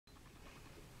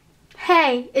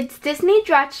Hey, it's Disney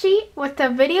Drachi with a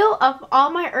video of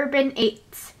all my Urban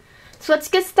 8s. So let's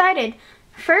get started.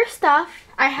 First off,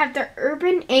 I have the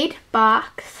Urban 8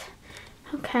 box.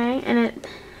 Okay, and it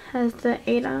has the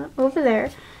 8 on over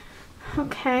there.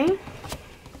 Okay.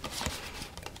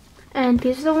 And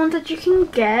these are the ones that you can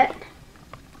get.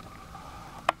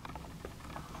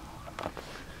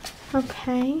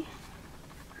 Okay.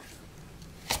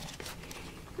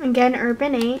 Again,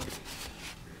 Urban 8.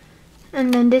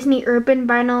 And then Disney Urban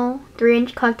Vinyl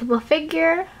 3-inch collectible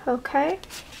figure. Okay.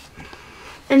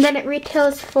 And then it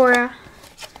retails for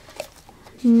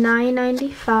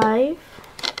 $9.95.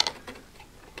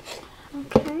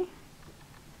 Okay.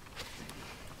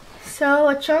 So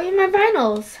let's show you my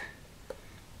vinyls.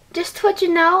 Just to let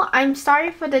you know, I'm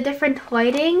sorry for the different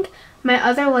lighting. My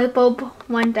other light bulb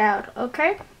went out.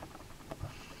 Okay.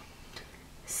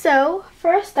 So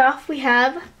first off, we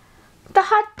have the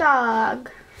hot dog.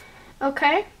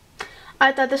 Okay,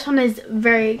 I thought this one is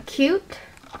very cute,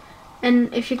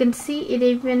 and if you can see, it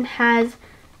even has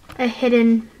a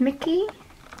hidden Mickey.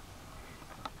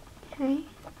 Okay,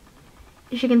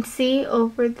 as you can see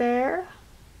over there.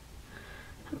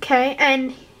 Okay,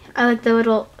 and I like the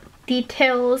little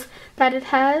details that it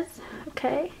has.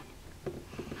 Okay,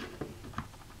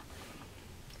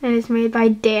 and it's made by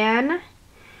Dan,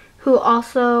 who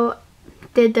also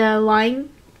did the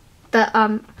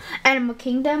Animal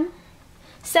Kingdom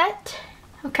set.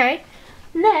 Okay,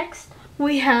 next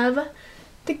we have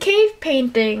the cave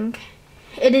painting.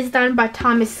 It is done by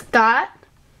Thomas Scott.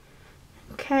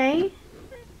 Okay,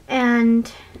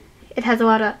 and it has a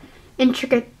lot of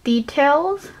intricate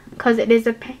details because it is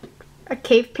a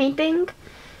cave painting.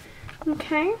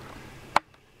 Okay,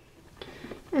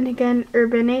 and again,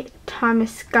 Urban 8,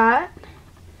 Thomas Scott.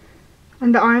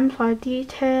 On the arms, a lot of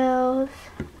details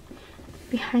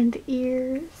behind the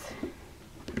ears.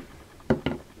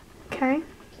 Okay,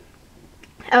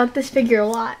 I like this figure a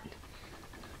lot.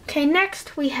 Okay,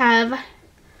 next we have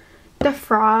the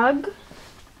frog.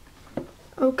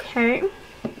 Okay,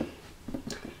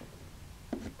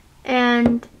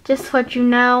 and just to let you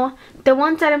know, the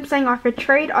ones that I'm saying are for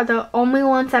trade are the only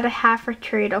ones that I have for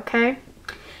trade. Okay,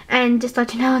 and just to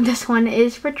let you know, this one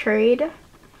is for trade.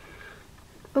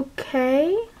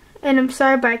 Okay, and I'm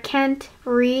sorry, but I can't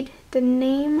read the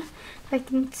name. I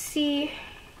can see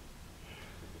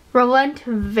Roland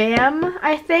Vam,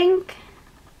 I think.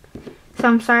 So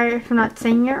I'm sorry if I'm not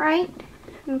saying it right.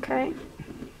 Okay.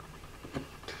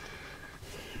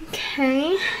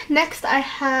 Okay, next I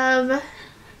have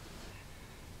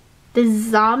the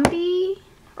zombie,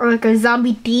 or like a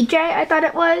zombie DJ, I thought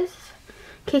it was.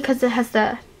 Okay, because it has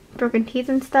the broken teeth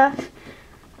and stuff.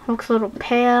 Looks a little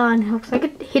pale, and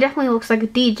he definitely looks like a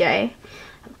DJ.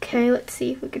 Okay, let's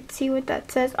see if we can see what that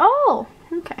says. Oh,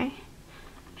 okay.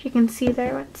 If you can see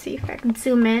there, let's see if I can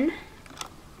zoom in.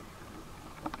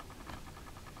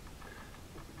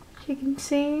 If you can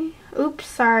see, oops,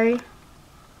 sorry.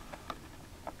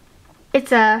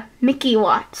 It's a Mickey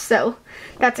watch, so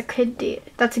that's a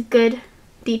good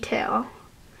detail.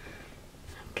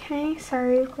 Okay,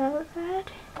 sorry about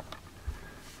that.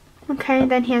 Okay,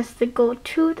 then he has the gold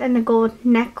tooth and the gold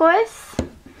necklace.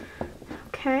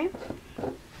 Okay.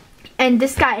 And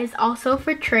this guy is also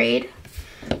for trade.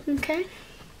 Okay.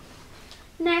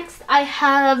 Next, I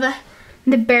have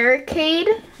the barricade.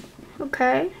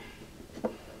 Okay.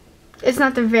 It's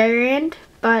not the variant,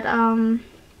 but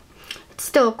it's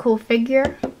still a cool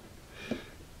figure.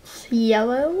 It's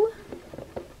yellow.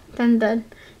 Then the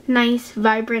nice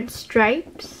vibrant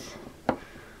stripes.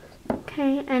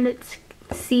 Okay, and it's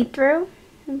see-through.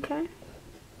 Okay,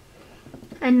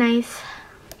 a nice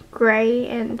gray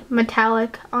and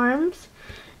metallic arms,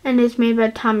 and is made by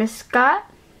Thomas Scott.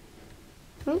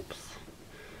 Oops.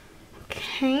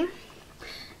 Okay,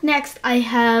 next I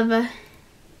have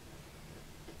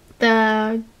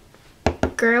the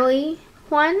girly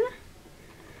one.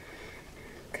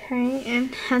 Okay,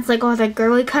 and has like all the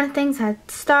girly kind of things. Has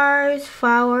stars,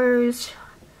 flowers,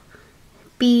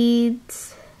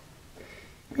 beads,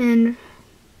 and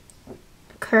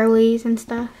curlies and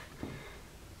stuff.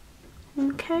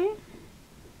 Okay.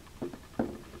 A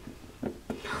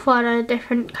lot of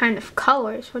different kind of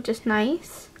colors, which is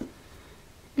nice.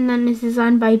 And then it's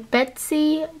designed by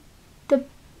Betsy the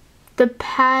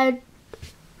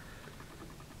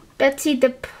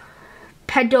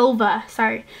Padova.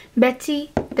 Sorry,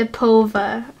 Betsy the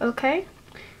Pova. Okay.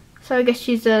 So I guess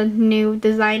she's a new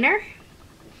designer.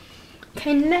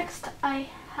 Okay, next I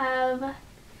have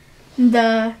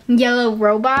the yellow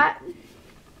robot.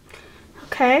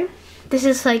 Okay, this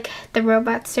is like the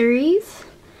robot series.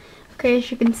 Okay, as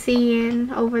you can see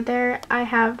over there, I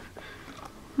have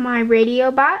my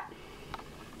radio bot.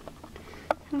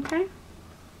 Okay.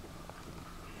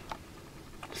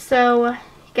 So I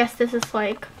guess this is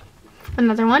like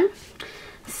another one.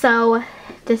 So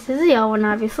this is the yellow one,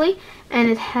 obviously, and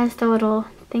it has the little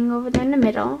thing over there in the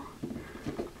middle.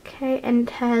 Okay, and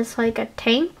it has like a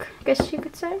tank, I guess you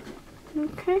could say.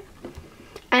 Okay.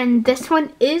 And this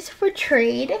one is for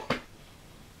trade.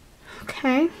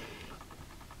 Okay.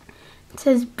 It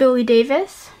says Billy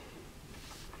Davis.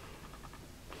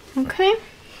 Okay.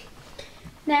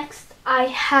 Next, I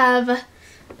have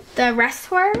the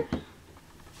wrestler.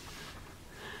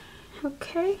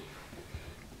 Okay.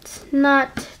 It's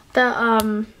not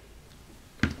the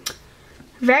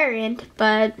variant,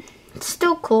 but it's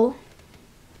still cool.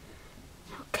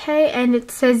 Okay, and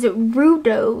it says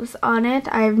Rudos on it.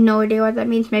 I have no idea what that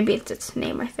means. Maybe it's its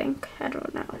name, I think. I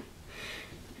don't know.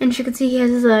 And as you can see, he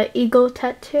has an eagle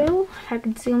tattoo. If I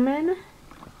can zoom in.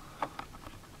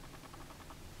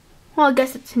 Well, I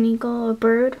guess it's an eagle, a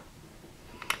bird.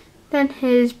 Then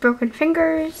his broken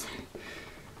fingers.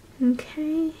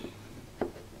 Okay.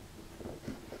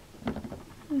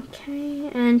 Okay,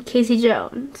 and Casey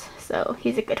Jones. So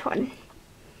he's a good one.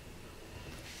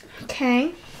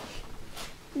 Okay.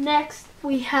 Next,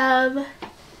 we have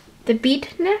the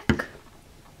beat neck.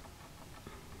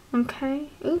 Okay.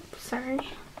 Oops, sorry.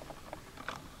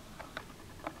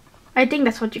 I think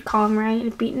that's what you call him, right?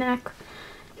 A beat neck.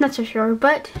 Not so sure,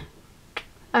 but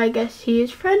I guess he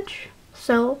is French.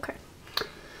 So, okay.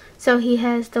 So he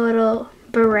has the little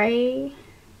beret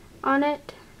on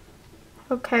it.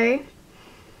 Okay.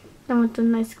 Then with the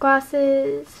nice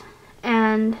glasses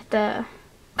and the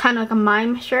kind of like a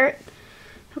mime shirt.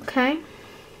 Okay.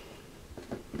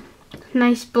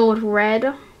 Nice bold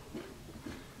red.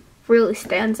 Really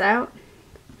stands out.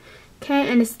 Okay,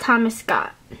 and it's Thomas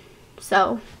Scott.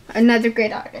 So, another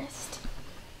great artist.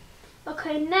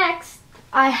 Okay, next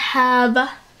I have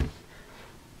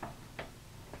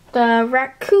the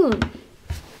raccoon.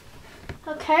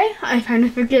 Okay, I finally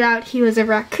figured out he was a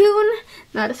raccoon,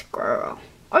 not a squirrel.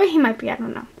 Or he might be, I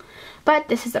don't know. But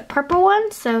this is a purple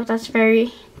one, so that's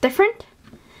very different.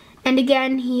 And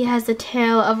again, he has the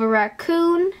tail of a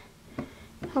raccoon.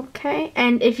 Okay,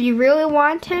 and if you really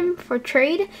want him for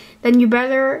trade, then you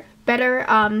better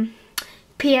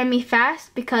PM me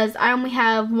fast, because I only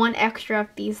have one extra of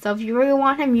these. So if you really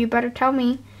want him, you better tell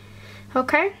me.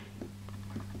 Okay?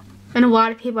 And a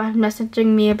lot of people have messaging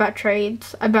me about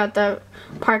trades, about the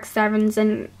Park 7s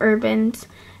and Urbans.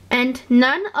 And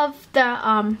none of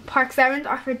the Park 7s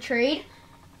are for trade,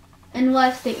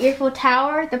 unless the Eiffel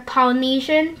Tower, the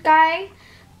Polynesian guy,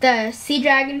 the Sea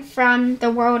Dragon from the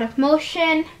World of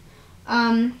Motion,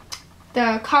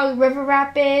 the Kali River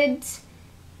Rapids,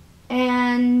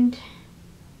 and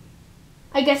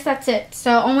I guess that's it.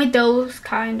 So only those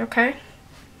kind, okay?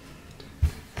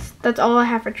 That's all I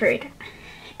have for trade.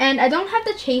 And I don't have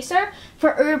the chaser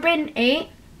for Urban 8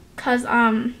 because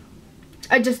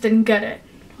I just didn't get it,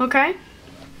 okay?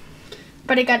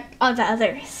 But I got all the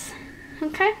others,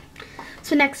 okay?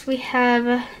 So next we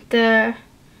have the,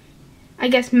 I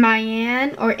guess,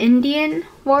 Mayan or Indian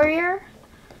warrior.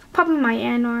 Probably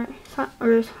Mayan or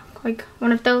like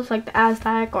one of those, like the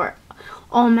Aztec or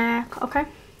Olmec, okay?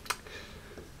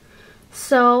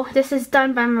 So this is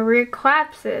done by Maria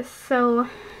Collapsis. So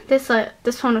this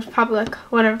one was probably like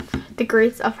one of the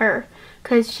greats of her,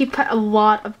 because she put a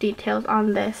lot of details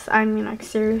on this. I mean, like,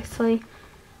 seriously.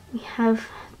 We have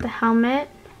the helmet.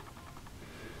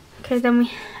 Okay, then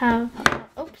we have,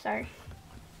 oops, sorry.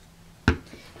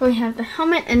 We have the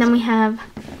helmet, and then we have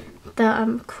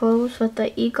the clothes with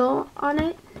the eagle on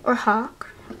it, or hawk,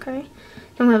 okay.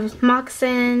 Then we have his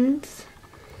moccasins,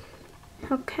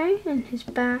 okay, and his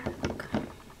back.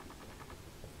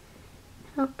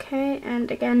 Okay, and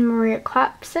again, Maria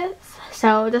Collapsis.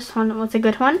 So this one was a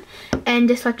good one. And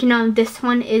just to let you know, this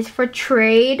one is for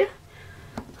trade.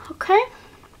 Okay.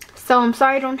 So I'm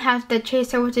sorry I don't have the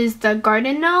chaser, which is the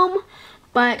garden gnome.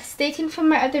 But stay tuned for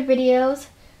my other videos.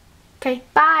 Okay,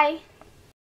 bye.